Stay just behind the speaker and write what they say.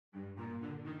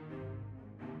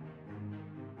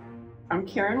I'm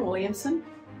Karen Williamson.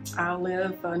 I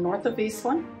live north of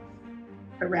Eastland,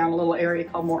 around a little area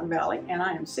called Morton Valley, and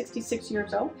I am 66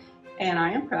 years old, and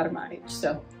I am proud of my age.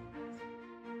 So,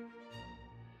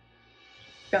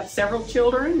 got several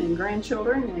children and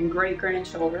grandchildren and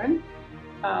great-grandchildren.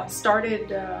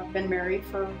 Been married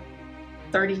for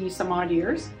 30 some odd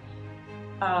years.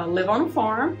 Live on a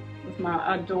farm with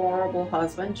my adorable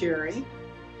husband, Jerry,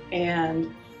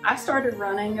 and I started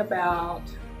running about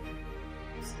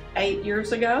 8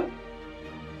 years ago,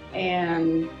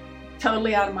 and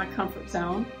totally out of my comfort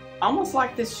zone, almost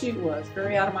like this shoot was,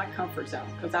 very out of my comfort zone,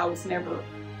 because I was never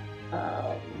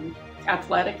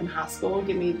athletic in high school.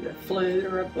 Give me the flute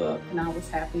or a book and I was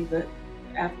happy, but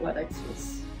athletics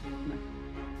was,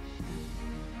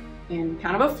 and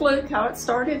kind of a fluke how it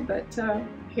started, but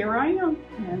here I am,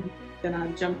 and then I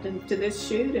jumped into this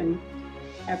shoot and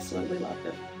absolutely loved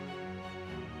it.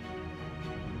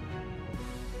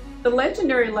 The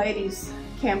Legendary Ladies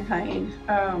campaign,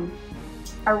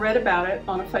 I read about it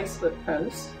on a Facebook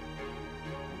post.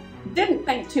 Didn't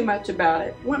think too much about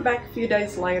it. Went back a few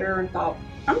days later and thought,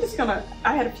 I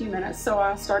had a few minutes, so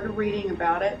I started reading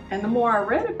about it. And the more I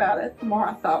read about it, the more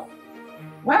I thought,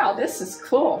 wow, this is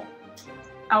cool.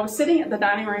 I was sitting at the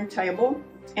dining room table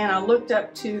and I looked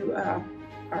up to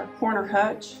our corner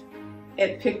hutch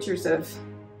at pictures of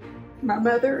my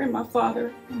mother and my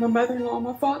father, my mother-in-law,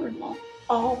 my father-in-law,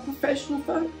 all professional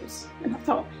photos. And I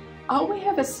thought, all we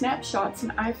have is snapshots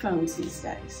and iPhones these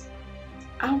days.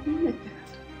 I wanted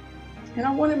that. And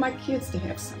I wanted my kids to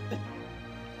have something.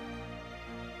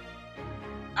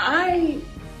 I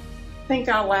think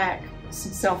I lack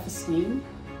some self-esteem.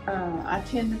 I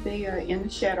tend to be an in the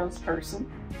shadows person,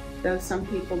 though some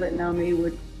people that know me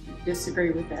would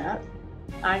disagree with that.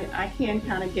 I can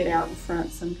kind of get out in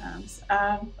front sometimes.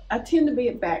 I tend to be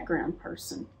a background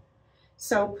person.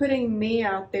 So putting me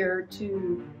out there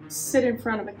to sit in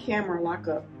front of a camera like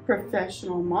a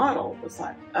professional model was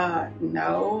like,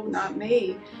 no, not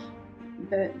me.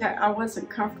 That I wasn't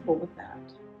comfortable with that.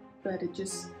 But it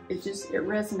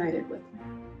resonated with me.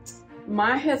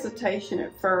 My hesitation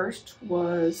at first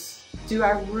was, do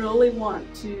I really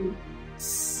want to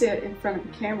sit in front of a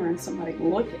camera and somebody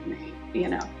look at me? You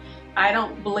know, I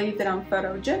don't believe that I'm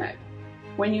photogenic.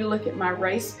 When you look at my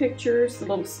race pictures, the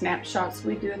little snapshots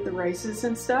we do at the races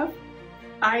and stuff,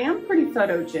 I am pretty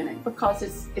photogenic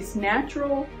because it's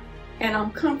natural and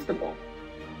I'm comfortable.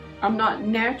 I'm not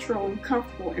natural and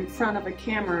comfortable in front of a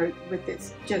camera with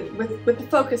the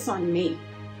focus on me.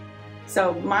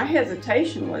 So my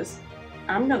hesitation was,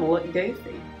 I'm gonna look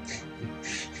goofy.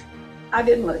 I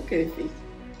didn't look goofy.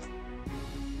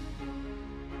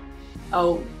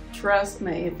 Oh, trust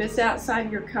me, if it's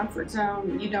outside your comfort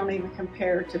zone, you don't even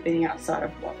compare to being outside of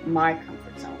what my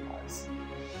comfort zone was.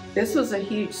 This was a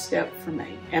huge step for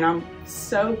me, and I'm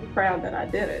so proud that I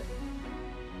did it.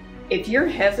 If you're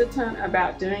hesitant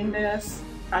about doing this,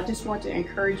 I just want to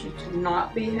encourage you to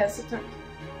not be hesitant.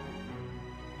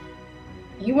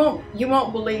 You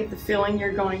won't believe the feeling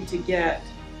you're going to get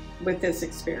with this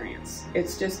experience.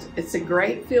 It's a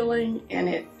great feeling,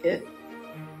 and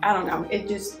I don't know,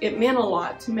 it meant a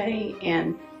lot to me.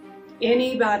 And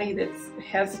anybody that's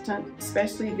hesitant,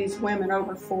 especially these women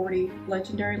over 40,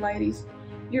 legendary ladies,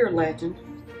 you're a legend.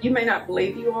 You may not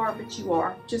believe you are, but you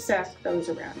are. Just ask those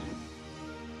around you.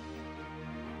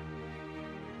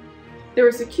 There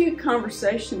was a cute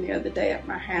conversation the other day at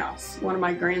my house. One of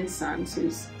my grandsons,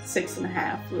 who's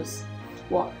 6½,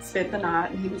 spent the night,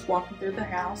 and he was walking through the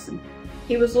house, and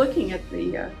he was looking at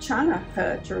the china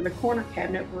hutch, or the corner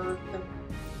cabinet where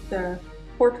the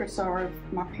portraits are of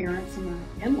my parents and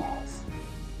my in-laws.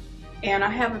 And I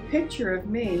have a picture of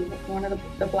me with one of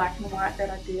the black and white that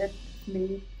I did,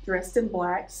 me dressed in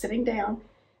black, sitting down,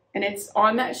 and it's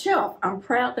on that shelf. I'm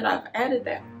proud that I've added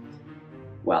that.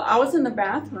 Well, I was in the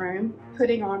bathroom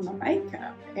putting on my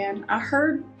makeup, and I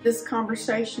heard this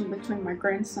conversation between my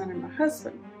grandson and my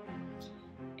husband.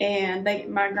 And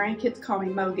my grandkids call me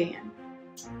Mogan.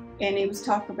 And he was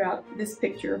talking about this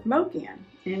picture of Mogan.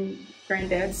 And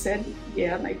Granddad said,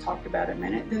 yeah, and they talked about it a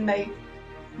minute. Then they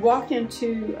walked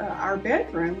into our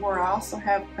bedroom, where I also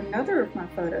have another of my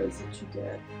photos that you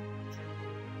did.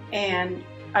 And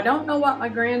I don't know what my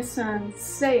grandson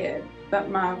said, but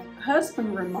my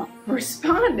husband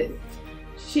responded,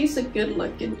 she's a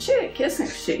good-looking chick, isn't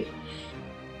she?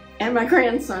 And my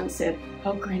grandson said,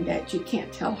 oh, Granddad, you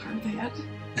can't tell her that.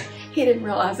 He didn't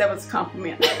realize that was a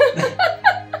compliment.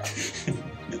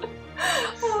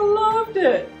 I loved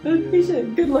it. He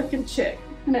said, good-looking chick.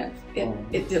 And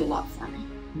it did a lot for me.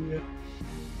 Yeah.